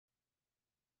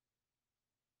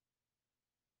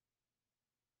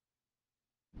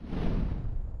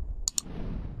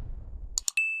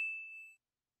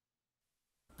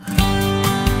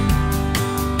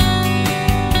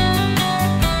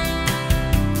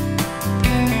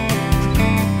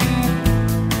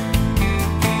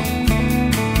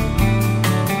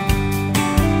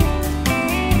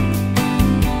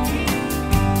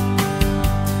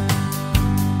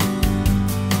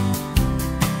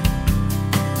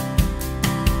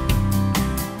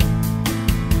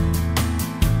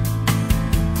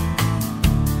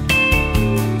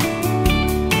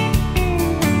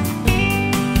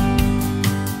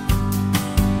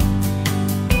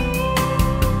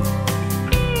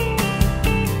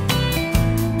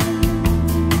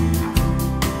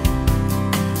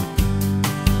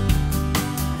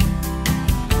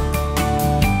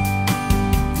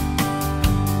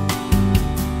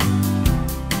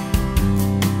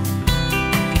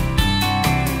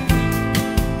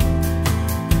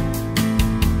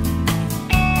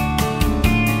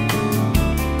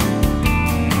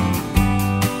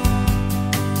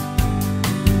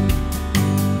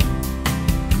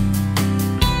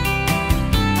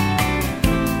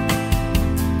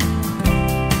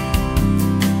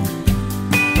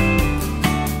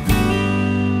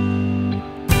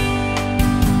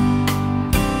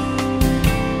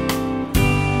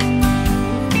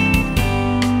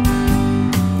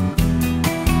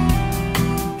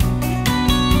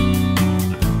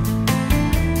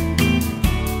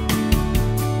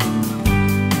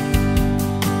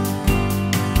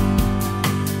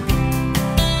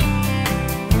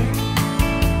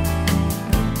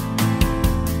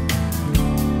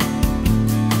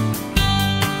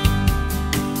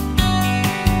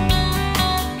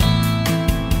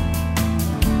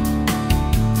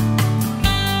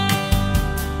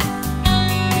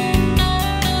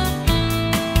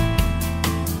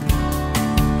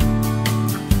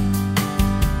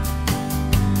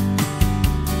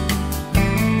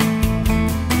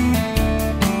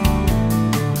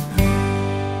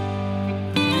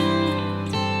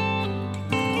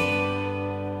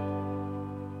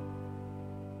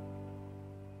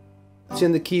it's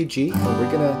in the key of G, and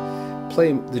we're gonna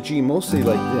play the G mostly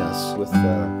like this with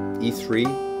E3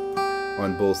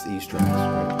 on both E strings,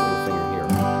 right? Little finger here.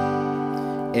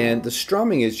 And the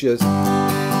strumming is just,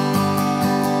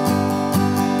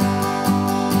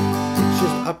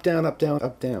 up, down, up, down,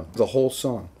 up, down, the whole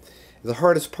song. The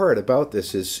hardest part about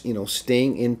this is, you know,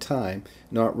 staying in time,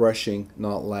 not rushing,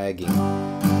 not lagging,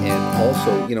 and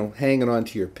also, you know, hanging on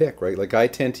to your pick, right? Like I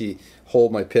tend to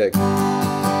hold my pick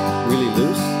really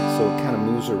loose, so it kind of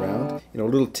moves around. You know,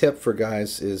 a little tip for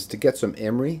guys is to get some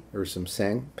emery or some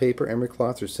sandpaper, emery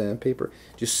cloth or sandpaper.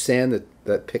 Just sand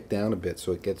that pick down a bit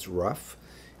so it gets rough,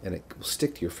 and it will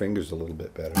stick to your fingers a little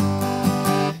bit better.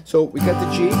 So we got the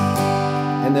G,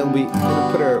 and then we're going to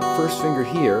put our first finger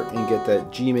here and get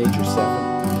that G major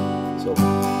 7. So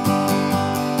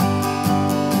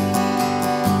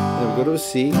then we go to a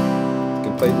C. You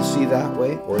can play the C that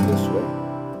way or this way.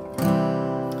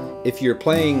 If you're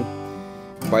playing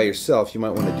by yourself, you might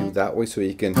want to do it that way so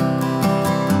you can, you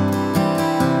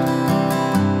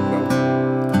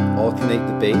know, alternate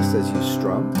the bass as you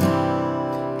strum.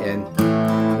 And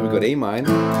then we go to A minor.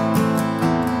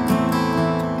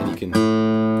 You can do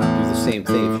the same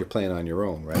thing if you're playing on your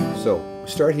own, right? So we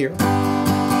start here.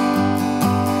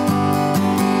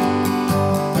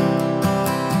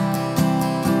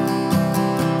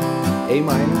 A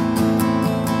minor,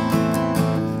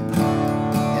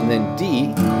 and then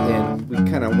D, and we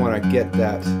kind of want to get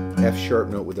that F sharp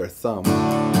note with our thumb.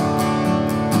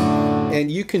 And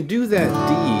you can do that D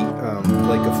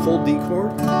like a full D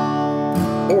chord,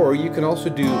 or you can also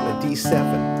do a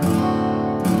D7.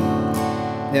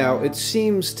 Now, it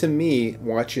seems to me,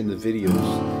 watching the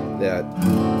videos, that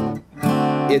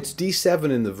it's D7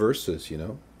 in the verses, you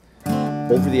know,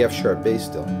 over the F sharp bass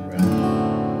still, right?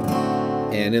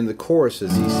 And in the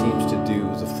choruses, he seems to do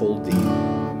the full D.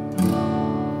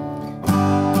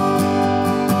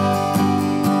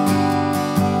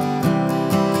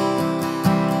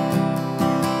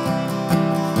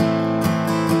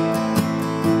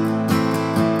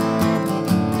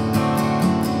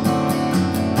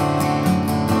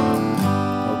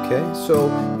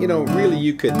 So, you know, really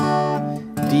you could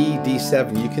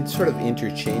D7, you can sort of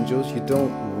interchange those. You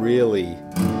don't really,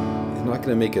 it's not going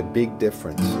to make a big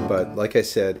difference. But like I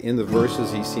said, in the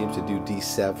verses he seems to do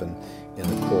D7, in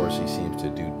the chorus he seems to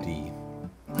do D.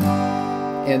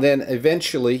 And then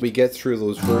eventually we get through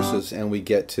those verses and we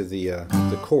get to the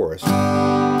chorus.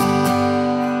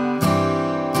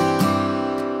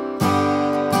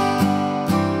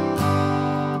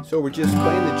 So we're just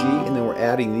playing the G and then we're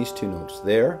adding these two notes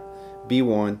there.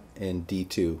 B1 and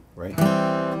D2, right?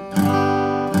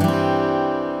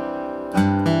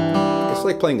 It's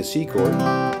like playing the C chord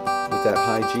with that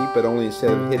high G, but only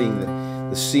instead of hitting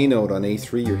the C note on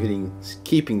A3, you're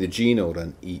keeping the G note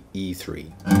on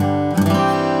E3.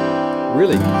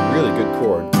 Really, really good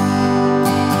chord.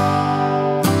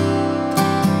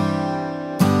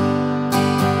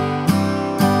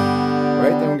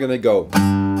 Right, then we're gonna go.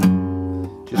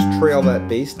 Just trail that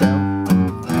bass down to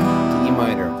E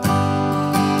minor.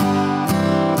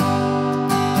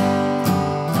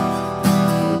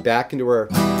 Back into our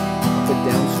put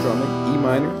down strumming, E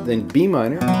minor, then B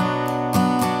minor,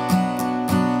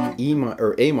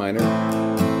 or A minor,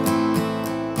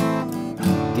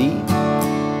 D,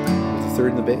 with the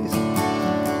third in the bass.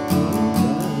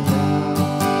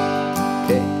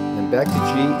 Okay, then back to G,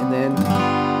 and then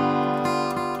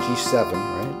G7,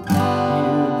 right? You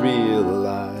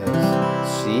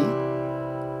realize, C,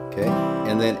 okay,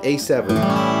 and then A7,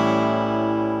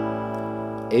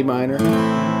 A minor,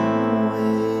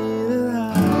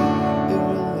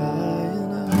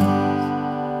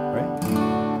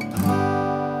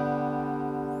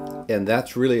 and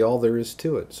that's really all there is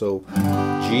to it. So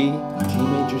G, G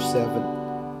major 7,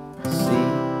 C,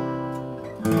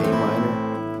 A minor,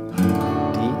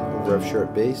 D, over F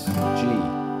sharp bass, G,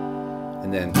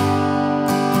 and then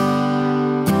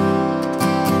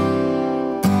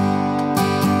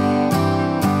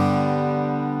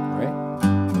right, E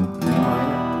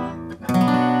minor, E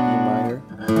minor,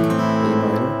 A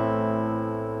minor.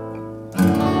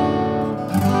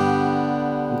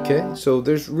 Okay, so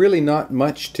there's really not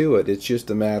much to it. It's just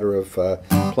a matter of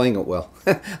playing it well.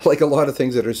 Like a lot of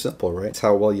things that are simple, right? It's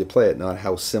how well you play it, not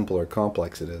how simple or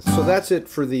complex it is. So that's it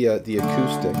for the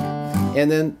acoustic. And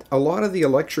then a lot of the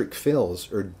electric fills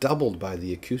are doubled by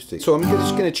the acoustic. So I'm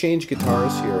just going to change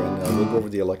guitars here and we'll go over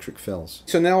the electric fills.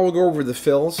 So now we'll go over the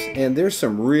fills, and there's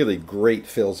some really great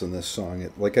fills in this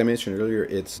song. Like I mentioned earlier,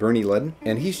 it's Bernie Leadon,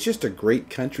 and he's just a great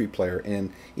country player.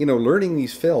 And you know, learning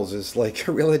these fills is like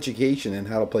a real education in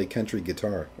how to play country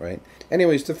guitar, right?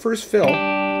 Anyways, the first fill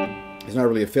It's not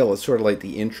really a fill, it's sort of like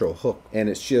the intro hook. And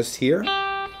it's just here. Okay,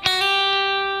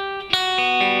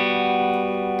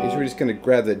 so we're just going to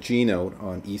grab that G note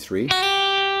on E3.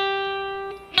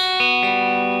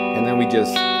 And then we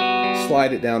just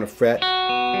slide it down a fret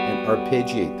and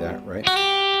arpeggiate that, right?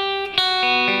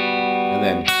 And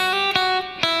then,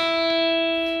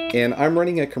 and I'm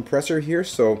running a compressor here,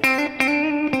 so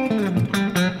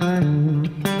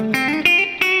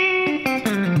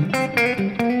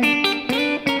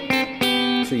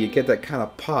you get that kind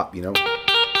of pop, you know.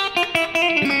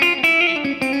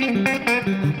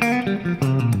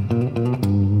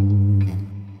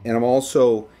 And I'm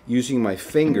also using my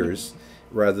fingers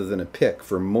rather than a pick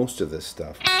for most of this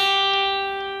stuff.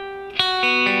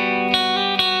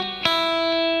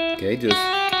 Okay, just,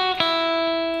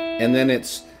 and then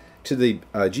it's to the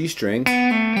G string,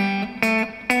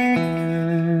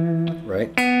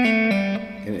 right?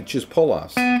 And it's just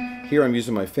pull-offs. Here I'm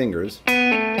using my fingers.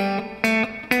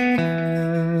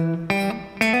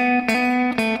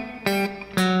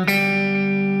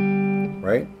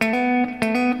 Right?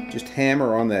 Just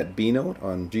hammer on that B note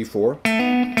on G4.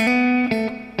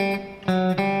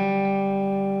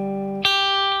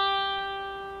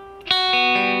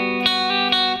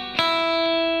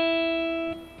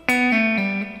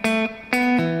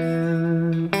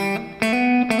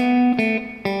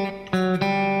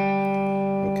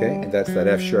 Okay, and that's that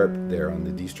F sharp there on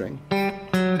the D string.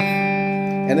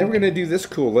 And then we're going to do this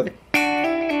cool lick.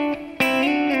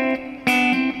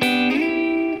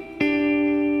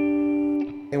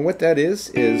 And what that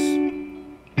is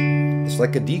it's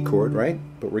like a D chord, right?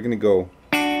 But we're going to go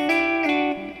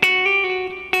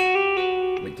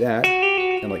like that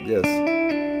and like this,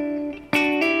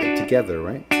 like together,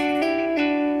 right?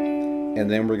 And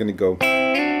then we're going to go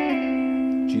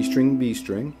G string, B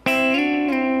string,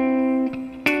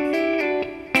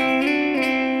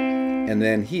 and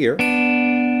then here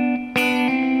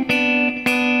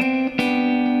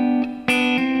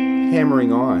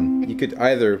hammering on. You could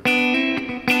either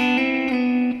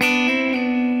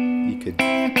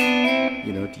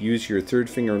use your third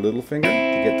finger and little finger to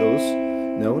get those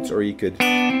notes, or you could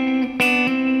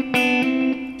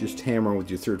just hammer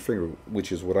with your third finger,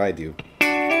 which is what I do.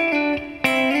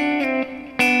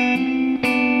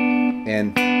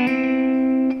 And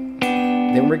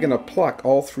then we're going to pluck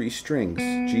all three strings,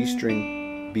 G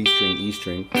string, B string, E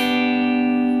string.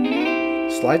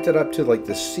 Slide that up to like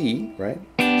the C, right?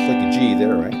 It's like a G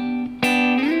there, right?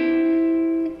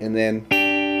 And then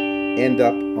end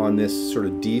up on this sort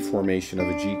of D formation of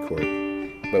a G chord,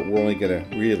 but we're only going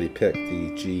to really pick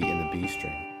the G and the B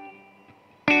string.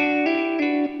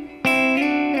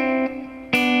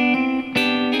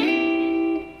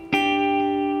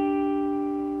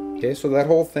 Okay, so that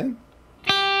whole thing.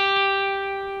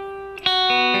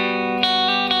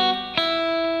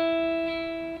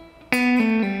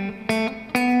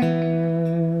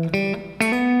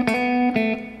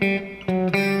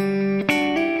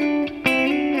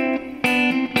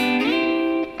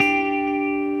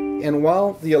 And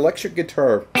while the electric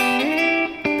guitar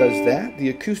does that, the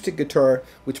acoustic guitar,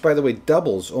 which by the way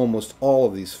doubles almost all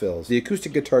of these fills, the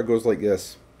acoustic guitar goes like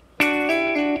this.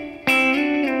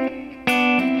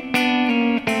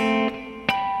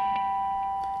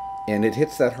 And it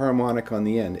hits that harmonic on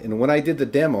the end. And when I did the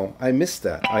demo, I missed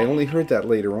that. I only heard that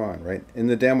later on, right? In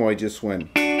the demo I just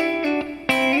went, just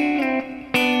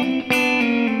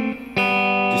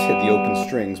hit the open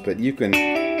strings, but you can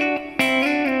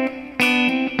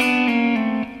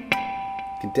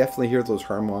definitely hear those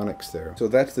harmonics there. So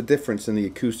that's the difference in the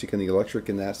acoustic and the electric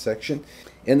in that section.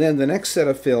 And then the next set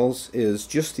of fills is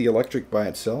just the electric by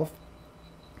itself,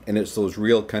 and it's those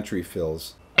real country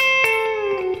fills.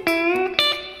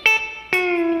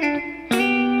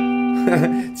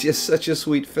 It's just such a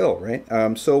sweet fill, right?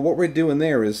 So what we're doing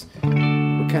there is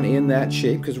we're kind of in that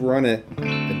shape because we're on a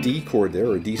D chord there,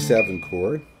 or a D7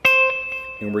 chord,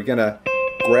 and we're gonna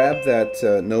grab that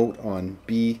note on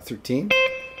B13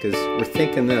 because we're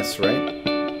thinking this, right?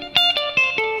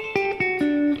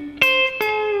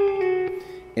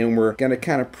 And we're gonna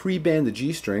kind of pre-bend the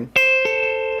G string,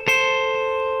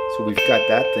 so we've got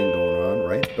that thing going on,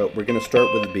 right? But we're gonna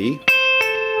start with the B.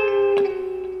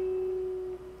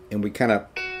 And we kind of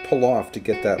pull off to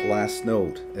get that last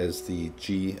note as the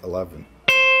G11.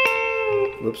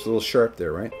 Whoops, a little sharp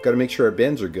there, right? Got to make sure our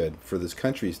bends are good for this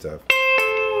country stuff.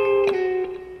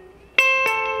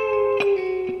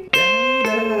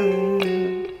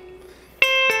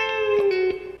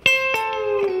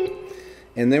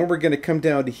 And then we're going to come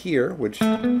down to here, which is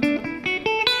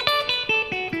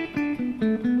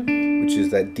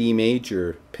that D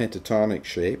major pentatonic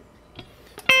shape.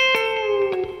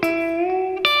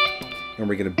 and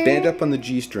we're going to bend up on the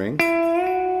G string,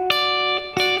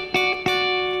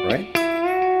 right?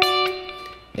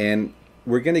 And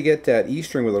we're going to get that E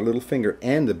string with our little finger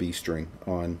and the B string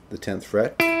on the 10th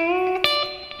fret.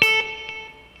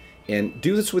 And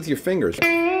do this with your fingers,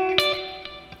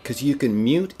 because you can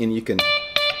mute and you can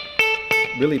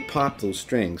really pop those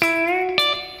strings.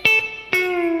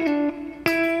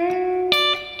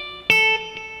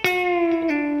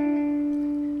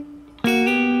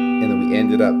 And then we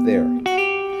ended up there,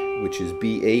 which is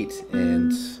B8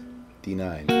 and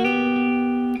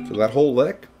D9. So that whole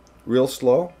lick, real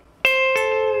slow.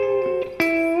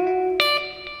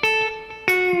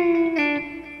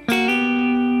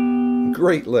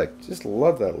 Great lick, just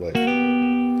love that lick.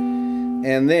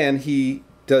 And then he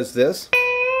does this.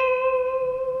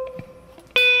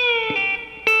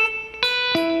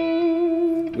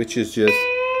 Which is just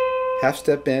half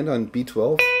step bend on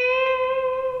B12,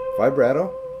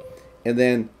 vibrato, and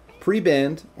then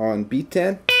pre-bend on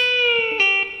B10,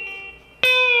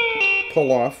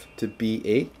 pull off to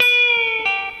B8,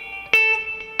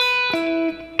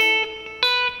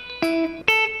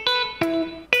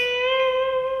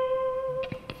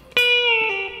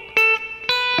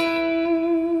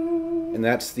 and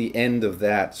that's the end of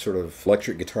that sort of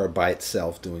electric guitar by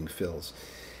itself doing fills.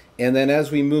 And then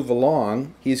as we move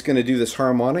along, he's going to do this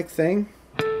harmonic thing,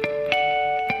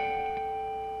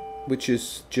 which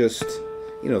is just,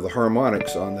 you know, the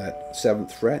harmonics on that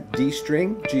 7th fret, D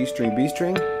string, G string, B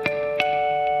string,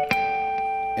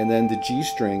 and then the G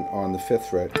string on the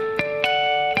 5th fret.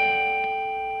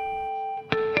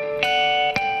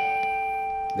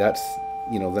 That's,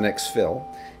 you know, the next fill.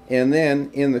 And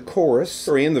then in the chorus,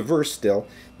 or in the verse still,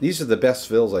 these are the best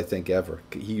fills I think ever.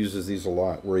 He uses these a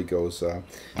lot, where he goes, this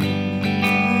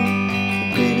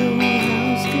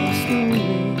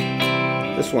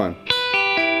one.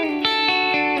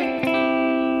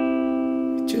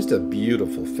 Just a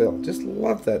beautiful fill. Just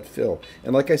love that fill.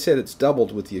 And like I said, it's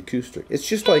doubled with the acoustic. It's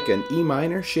just like an E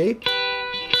minor shape,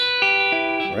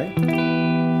 right?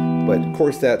 But of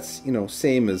course that's, you know,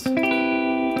 same as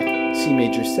C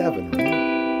major 7, right?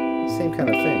 Same kind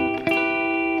of thing.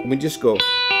 And we just go,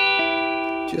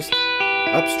 just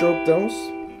upstroke those,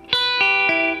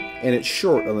 and it's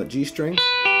short on the G string,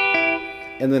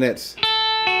 and then it's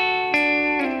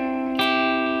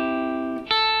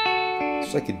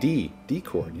like a D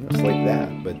chord, you know, it's like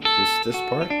that, but just this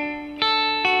part.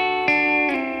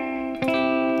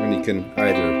 And you can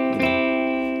either, you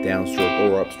know, downstroke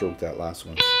or upstroke that last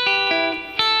one.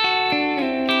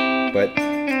 But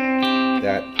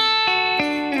that,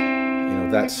 you know,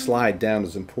 that slide down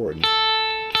is important.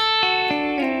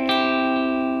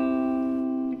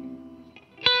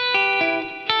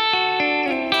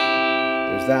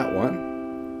 There's that one.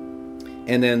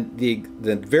 And then the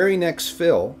very next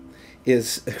fill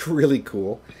is really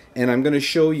cool, and I'm going to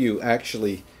show you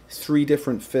actually 3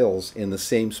 different fills in the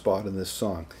same spot in this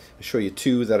song. I'll show you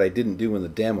 2 that I didn't do in the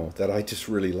demo that I just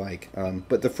really like.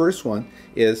 But the first one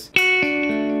is, I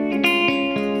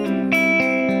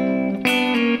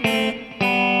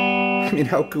mean,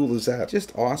 how cool is that?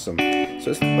 Just awesome. So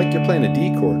it's like you're playing a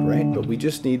D chord, right? But we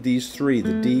just need these 3,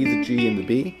 the D, the G, and the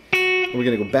B. And we're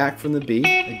going to go back from the B,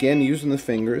 again using the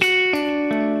fingers.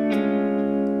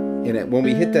 And when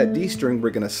we hit that D string,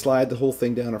 we're going to slide the whole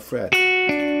thing down a fret.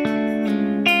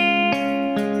 And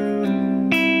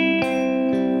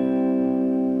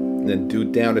then do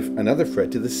down another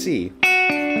fret to the C.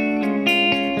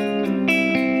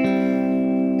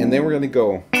 And then we're going to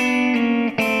go,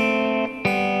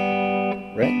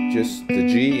 right? Just the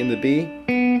G and the B.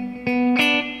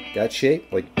 That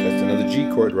shape, like that's another G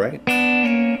chord, right?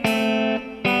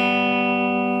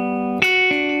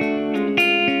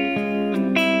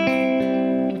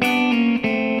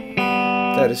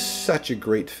 That is such a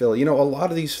great fill. You know, a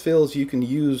lot of these fills you can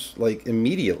use like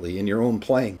immediately in your own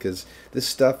playing, because this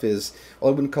stuff is,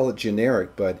 well, I wouldn't call it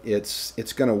generic, but it's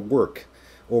going to work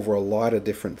over a lot of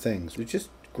different things. They're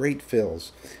just great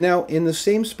fills. Now, in the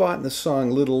same spot in the song,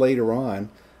 a little later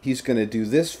on, he's going to do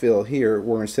this fill here,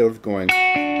 where instead of going, he's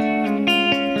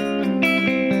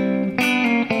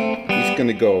going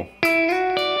to go.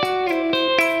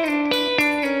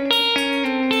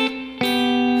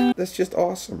 That's just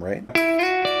awesome, right?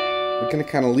 We're going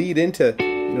to kind of lead into,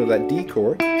 you know, that D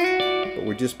chord, but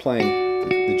we're just playing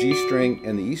the G string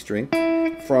and the E string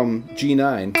from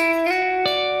G9.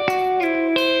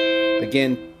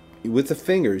 Again, with the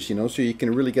fingers, you know, so you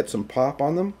can really get some pop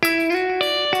on them.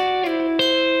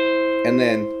 And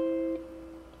then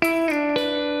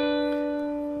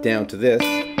down to this.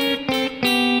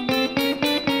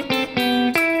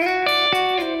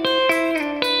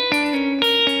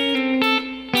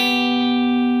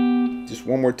 Just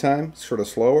one more time, sort of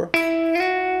slower.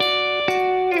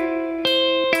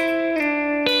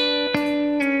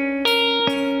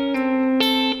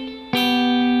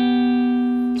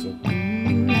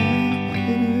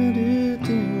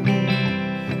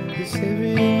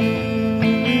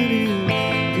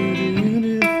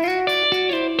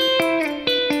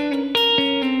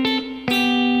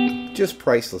 Just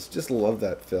priceless. Just love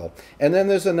that fill. And then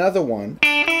there's another one.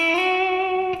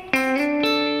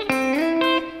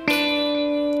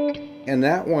 And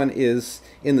that one is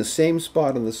in the same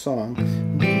spot in the song.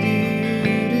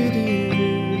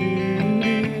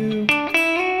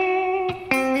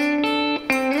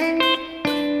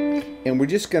 And we're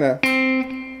just gonna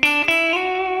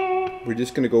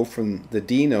go from the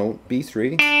D note,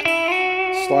 B3,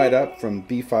 slide up from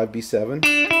B5, B7,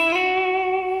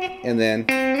 and then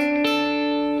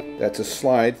that's a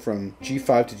slide from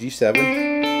G5 to G7,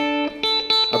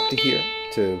 up to here,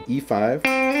 to E5,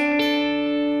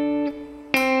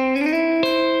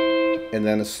 and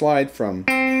then a slide from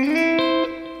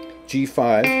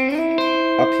G5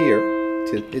 up here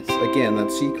to, it's again that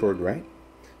C chord, right?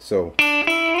 So,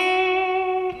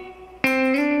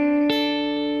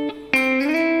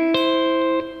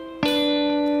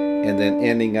 and then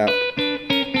ending up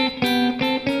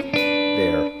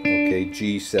there, okay,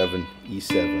 G7,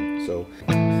 E7, so.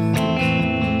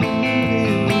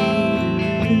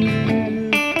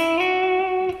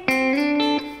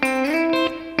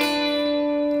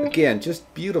 Again,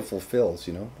 just beautiful fills,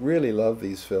 you know, really love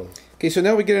these fills. Okay, so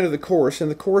now we get into the chorus, and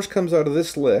the chorus comes out of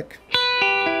this lick.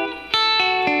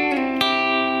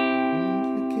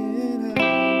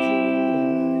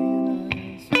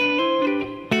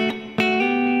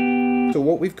 So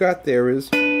what we've got there is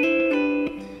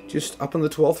just up on the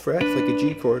 12th fret, like a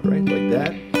G chord, right, like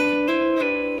that.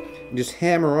 And just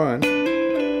hammer on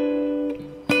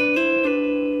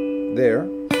there,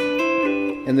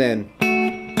 and then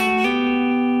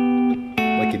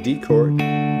like a D chord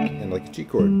and like a G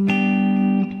chord,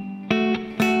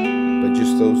 but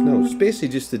just those notes. Basically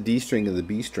just the D string and the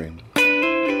B string.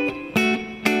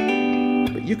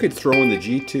 But you could throw in the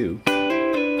G too.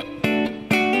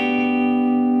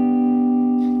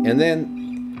 And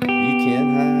then you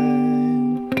can't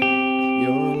hide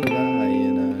your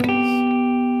lying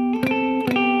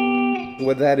eyes.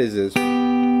 What that is it's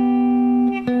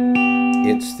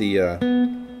the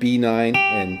B9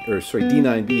 and, or sorry,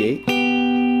 D9, B8,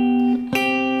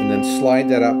 and then slide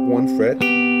that up one fret,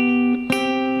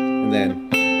 and then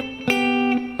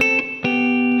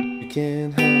you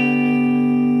can't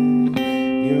hide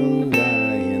your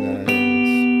lying eyes.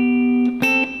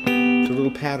 It's a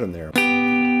little pattern there.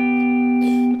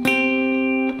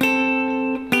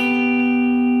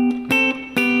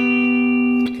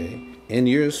 And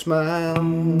your smile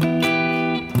is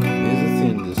a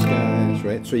thin disguise,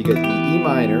 right? So you got the E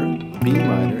minor, B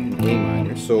minor, and A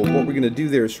minor. So what we're going to do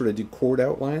there is sort of do chord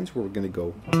outlines, where we're going to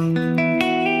go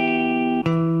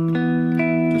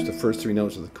just the first three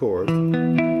notes of the chord.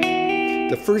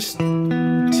 The first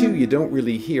two you don't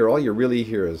really hear. All you really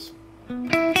hear is,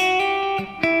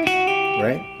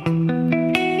 right?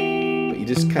 But you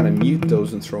just kind of mute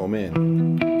those and throw them in.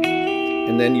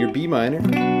 And then your B minor.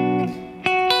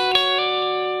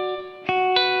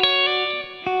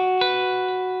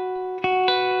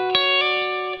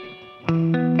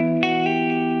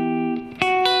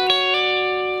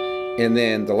 And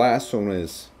then the last one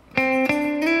is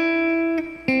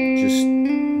just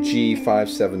G5,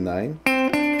 7, 9.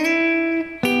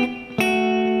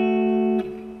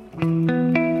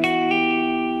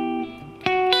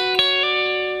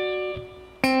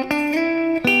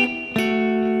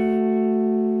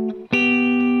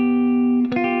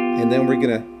 And then we're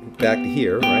going to back to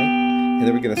here, right? And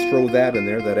then we're going to throw that in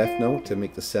there, that F note, to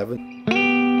make the 7.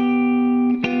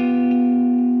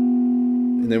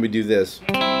 And then we do this.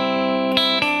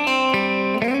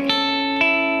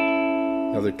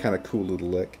 Another kind of cool little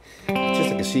lick. It's just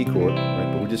like a C chord,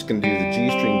 right? But we're just going to do the G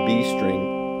string, B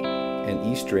string, and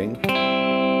E string.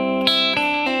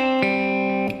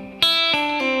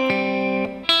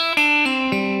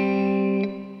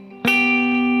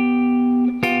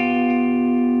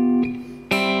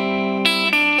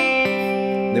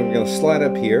 And then we're going to slide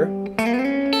up here,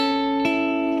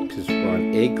 because we're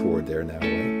on A chord there now,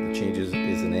 right? The change is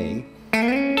an A.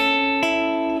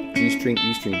 G string,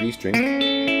 E string, B string.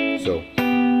 So.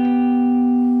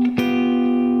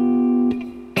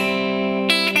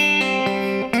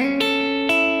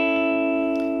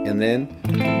 And then,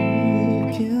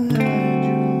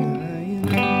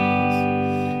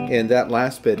 and that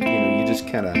last bit, you know, you just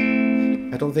kind of,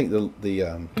 I don't think the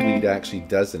lead actually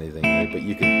does anything, right? But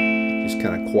you can just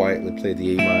kind of quietly play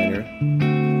the A minor,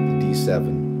 the D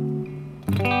 7,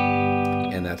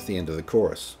 and that's the end of the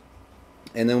chorus.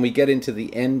 And then we get into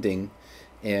the ending,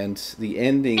 and the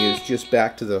ending is just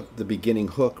back to the beginning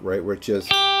hook, right, where it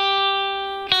just...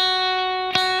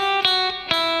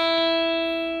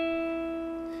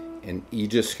 And you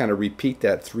just kind of repeat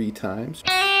that 3 times.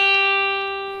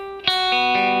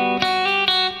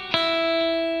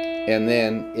 And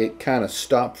then it kind of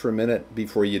stops for a minute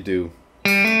before you do.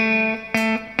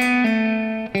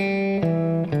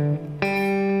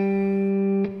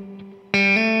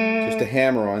 Just a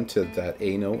hammer on to that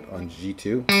A note on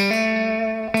G2.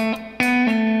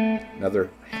 Another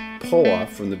pull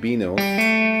off from the B note.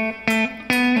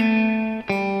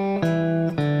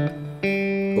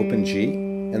 Open G.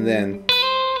 And then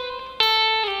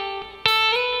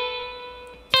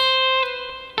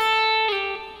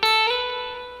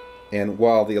and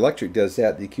while the electric does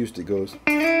that, the acoustic goes.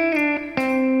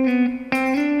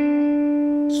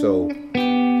 So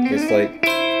it's like,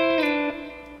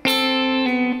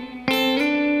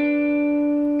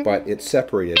 but it's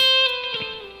separated.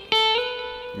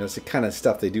 You know, it's the kind of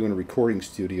stuff they do in recording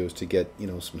studios to get, you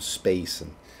know, some space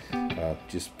and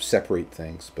just separate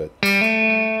things. But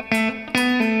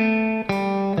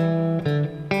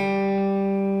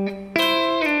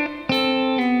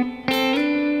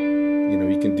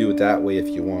you can do it that way if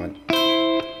you want,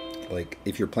 like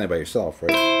if you're playing by yourself,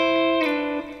 right?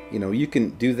 You know, you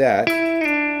can do that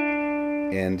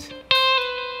and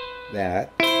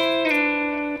that,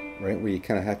 right, where you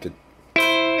kind of have to,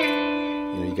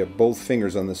 you know, you got both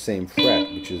fingers on the same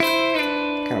fret, which is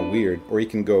kind of weird. Or you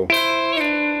can go,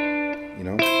 you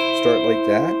know, start like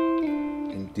that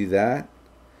and do that.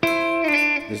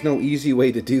 There's no easy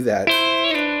way to do that.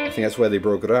 I think that's why they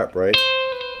broke it up, right?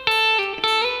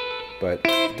 But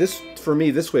this, for me,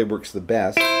 this way works the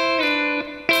best.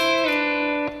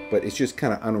 But it's just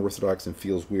kind of unorthodox and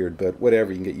feels weird. But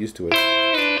whatever, you can get used to it.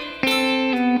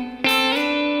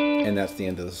 And that's the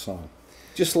end of the song.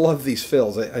 Just love these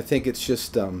fills. I think it's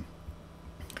just, like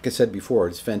I said before,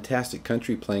 it's fantastic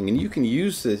country playing. And you can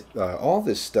use this, all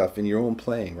this stuff in your own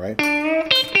playing, right?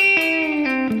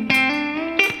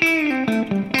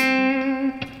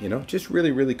 You know, just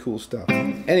really, really cool stuff.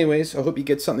 Anyways, I hope you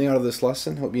get something out of this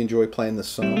lesson. Hope you enjoy playing this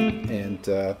song.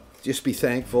 And just be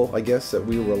thankful, I guess, that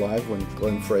we were alive when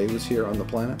Glenn Frey was here on the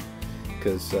planet.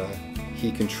 Because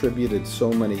he contributed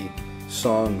so many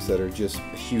songs that are just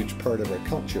a huge part of our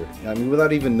culture. I mean,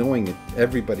 without even knowing it,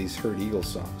 everybody's heard Eagles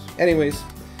songs. Anyways,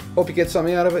 hope you get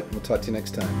something out of it. We'll talk to you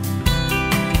next time.